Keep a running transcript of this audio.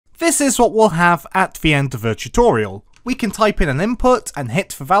this is what we'll have at the end of the tutorial. We can type in an input and hit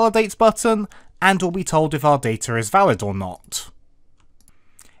the validate button, and we'll be told if our data is valid or not.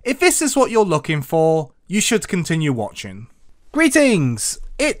 If this is what you're looking for, you should continue watching. Greetings!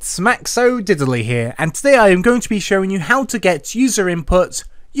 It's Maxo Diddley here, and today I am going to be showing you how to get user input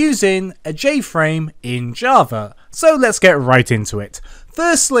using a JFrame in Java. So let's get right into it.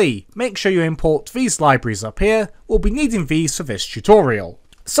 Firstly, make sure you import these libraries up here. We'll be needing these for this tutorial.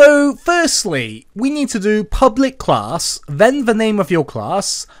 So firstly, we need to do public class, then the name of your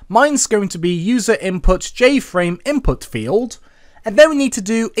class. Mine's going to be user input JFrame input field, and then we need to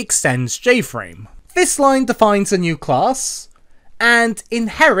do extends JFrame. This line defines a new class and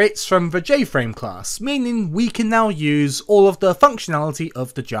inherits from the JFrame class, meaning we can now use all of the functionality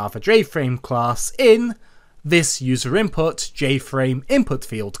of the Java JFrame class in this user input JFrame input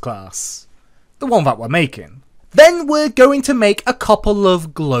field class, the one that we're making. Then we're going to make a couple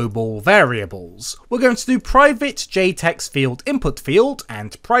of global variables. We're going to do private JTextField input field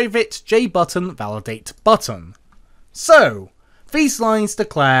and private JButton validate button. So these lines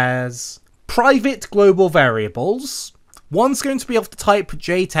declares private global variables. One's going to be of the type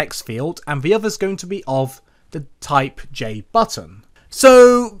JTextField and the other's going to be of the type JButton.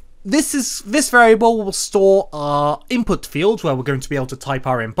 So this variable will store our input field where we're going to be able to type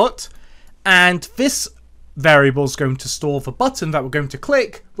our input, and this variable is going to store the button that we're going to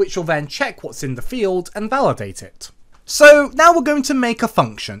click, which will then check what's in the field and validate it. So now we're going to make a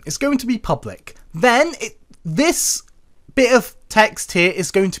function. It's going to be public. Then this bit of text here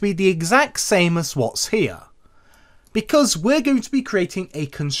is going to be the exact same as what's here, because we're going to be creating a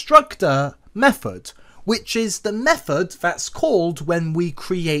constructor method, which is the method that's called when we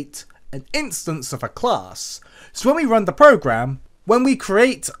create an instance of a class. So when we run the program, when we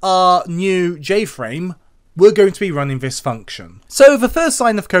create our new JFrame, we're going to be running this function. So the first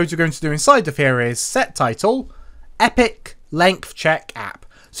line of code we're going to do inside of here is set title, epic length check app.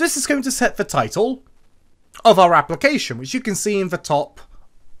 So this is going to set the title of our application, which you can see in the top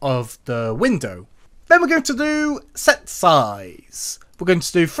of the window. Then we're going to do set size. We're going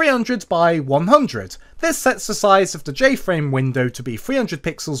to do 300 by 100. This sets the size of the JFrame window to be 300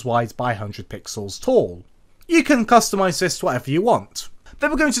 pixels wide by 100 pixels tall. You can customize this to whatever you want. Then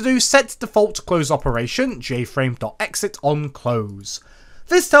we're going to do set default close operation, jframe.exit on close.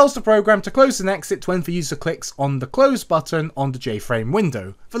 This tells the program to close and exit when the user clicks on the close button on the JFrame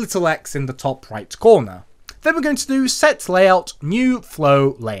window, the little X in the top right corner. Then we're going to do set layout new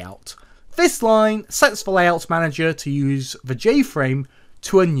flow layout. This line sets the layout manager to use the JFrame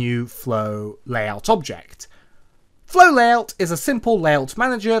to a new flow layout object. Flow layout is a simple layout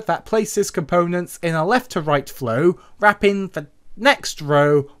manager that places components in a left to right flow, wrapping the next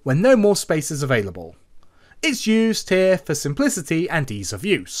row when no more space is available. It's used here for simplicity and ease of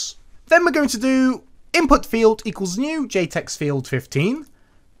use. Then we're going to do input field equals new JTextField 15.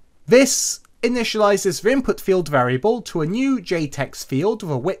 This initializes the input field variable to a new JText field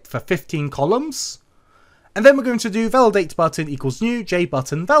with a width of 15 columns. And then we're going to do validate button equals new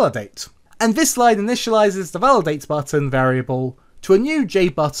JButton validate. And this line initializes the validate button variable to a new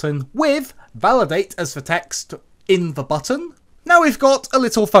JButton with validate as the text in the button. Now we've got a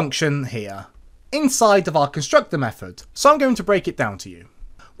little function here inside of our constructor method, so I'm going to break it down to you.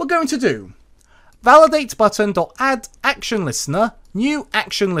 We're going to do validate button.add action listener, new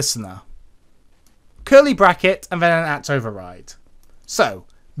action listener, curly bracket, and then an @override. So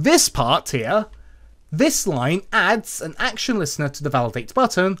this part here, this line adds an action listener to the validate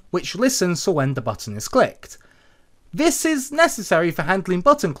button, which listens for when the button is clicked. This is necessary for handling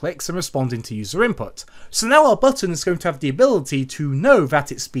button clicks and responding to user input. So now our button is going to have the ability to know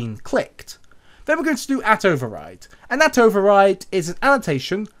that it's been clicked. Then we're going to do @override. And @override is an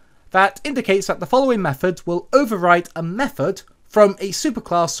annotation that indicates that the following method will override a method from a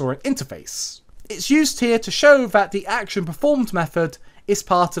superclass or an interface. It's used here to show that the action performed method is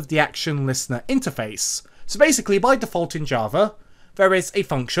part of the action listener interface. So basically, by default in Java, there is a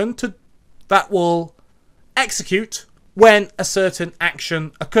function that will execute when a certain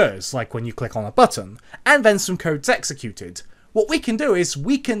action occurs, like when you click on a button, and then some code's executed. What we can do is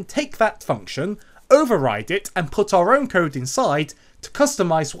we can take that function, override it, and put our own code inside to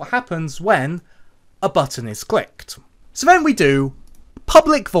customize what happens when a button is clicked. So then we do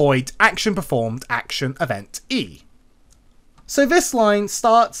public void action performed action event E. So this line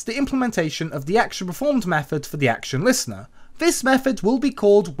starts the implementation of the action performed method for the action listener. This method will be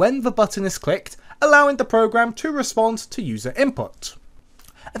called when the button is clicked, allowing the program to respond to user input.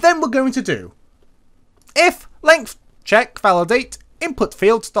 And then we're going to do if length check validate input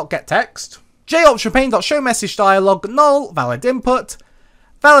field.getText, jOptionPane.showMessageDialog null valid input,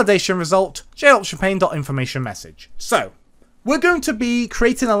 validation result, joptionPane.information message. So, we're going to be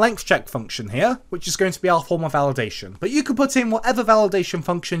creating a length check function here, which is going to be our form of validation. But you can put in whatever validation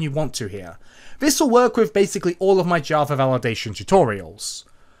function you want to here. This will work with basically all of my Java validation tutorials.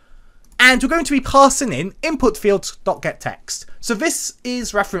 And we're going to be passing in inputField.getText. So this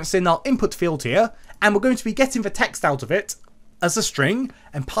is referencing our input field here, and we're going to be getting the text out of it as a string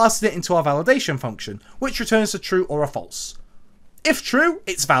and passing it into our validation function, which returns a true or a false. If true,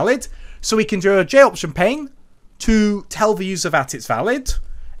 it's valid, so we can do a joptionPane to tell the user that it's valid,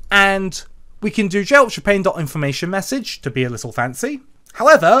 and we can do joptionPane.information message to be a little fancy.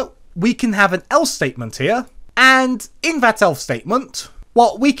 However, we can have an else statement here, and in that else statement,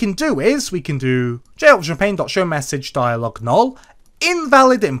 what we can do is we can do joptionPane.showMessage dialog null,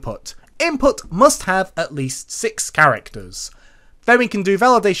 invalid input. Input must have at least 6 characters. Then we can do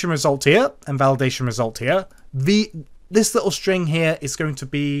validation result here and validation result here. This little string here is going to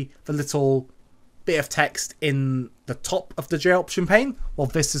be the little bit of text in the top of the joptionPane, while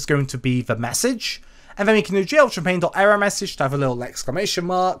this is going to be the message. And then we can do joptionPane.errorMessage to have a little exclamation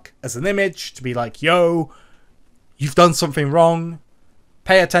mark as an image to be like, yo, you've done something wrong,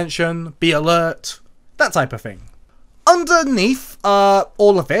 pay attention, be alert, that type of thing. Underneath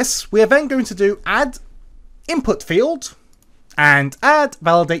all of this, we are then going to do add input field and add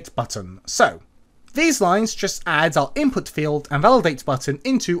validate button. So these lines just add our input field and validate button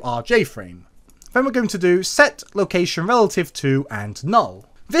into our JFrame. Then we're going to do set location relative to and null.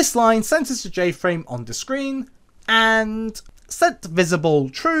 This line centers the JFrame on the screen, and set visible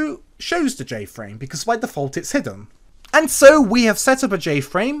true shows the JFrame because by default it's hidden. And so we have set up a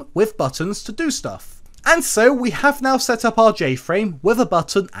JFrame with buttons to do stuff. And so we have now set up our JFrame with a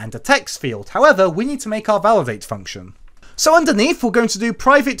button and a text field. However, we need to make our validate function. So underneath, we're going to do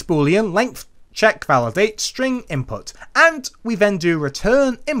private boolean length check validate string input, and we then do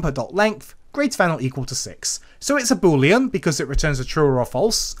return input.length greater than or equal to 6. So it's a boolean because it returns a true or a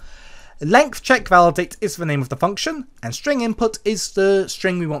false. Length check validate is the name of the function, and string input is the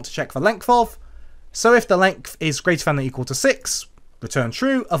string we want to check the length of. So if the length is greater than or equal to 6, return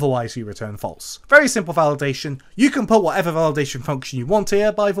true, otherwise we return false. Very simple validation. You can put whatever validation function you want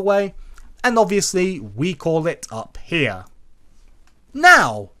here, by the way, and obviously we call it up here.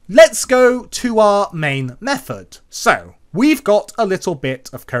 Now, let's go to our main method. So, we've got a little bit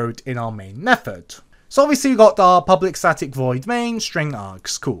of code in our main method. So obviously we've got our public static void main string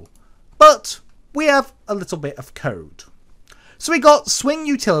args, cool. But we have a little bit of code. So we got swing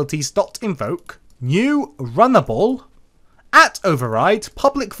utilities.invoke new runnable at override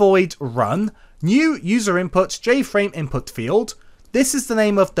public void run new user input jframe input field. This is the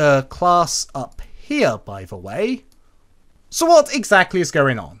name of the class up here, by the way. So what exactly is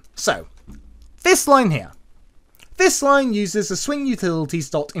going on? So, this line here. This line uses the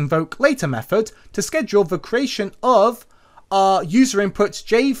swingutilities.invoke later method to schedule the creation of our user input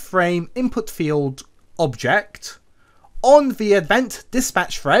jframe input field object on the event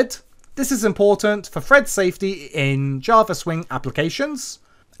dispatch thread. This is important for thread safety in Java Swing applications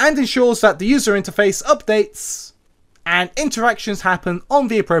and ensures that the user interface updates and interactions happen on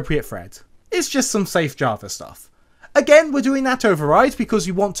the appropriate thread. It's just some safe Java stuff. Again, we're doing that override because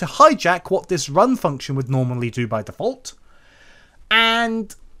you want to hijack what this run function would normally do by default.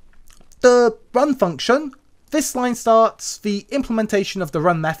 And the run function, this line starts the implementation of the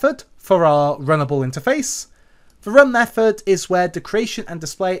run method for our runnable interface. The run method is where the creation and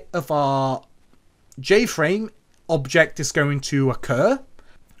display of our JFrame object is going to occur.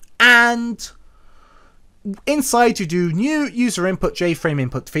 And inside you do new user input JFrame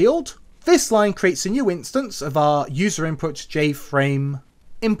input field. This line creates a new instance of our user input JFrame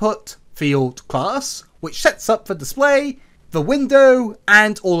input field class, which sets up the display, the window,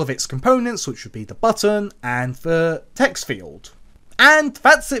 and all of its components, which would be the button and the text field. And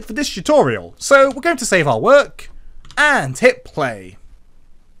that's it for this tutorial. So we're going to save our work and hit play.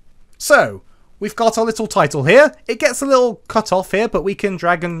 So we've got our little title here. It gets a little cut off here, but we can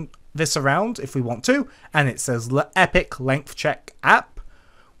drag this around if we want to. And it says Epic Length Check App.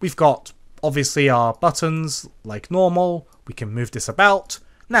 We've got obviously our buttons like normal. We can move this about.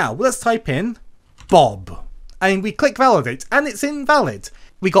 Now let's type in Bob. And we click validate and it's invalid.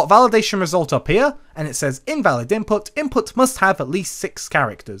 We got validation result up here and it says invalid input. Input must have at least 6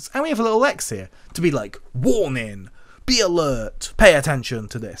 characters. And we have a little X here to be like warning, be alert, pay attention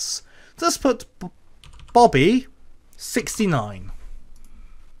to this. So let's put Bobby 69.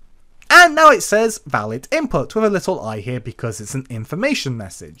 And now it says valid input with a little I here because it's an information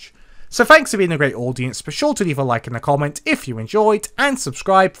message. So thanks for being a great audience. Be sure to leave a like and a comment if you enjoyed and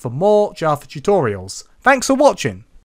subscribe for more Java tutorials. Thanks for watching.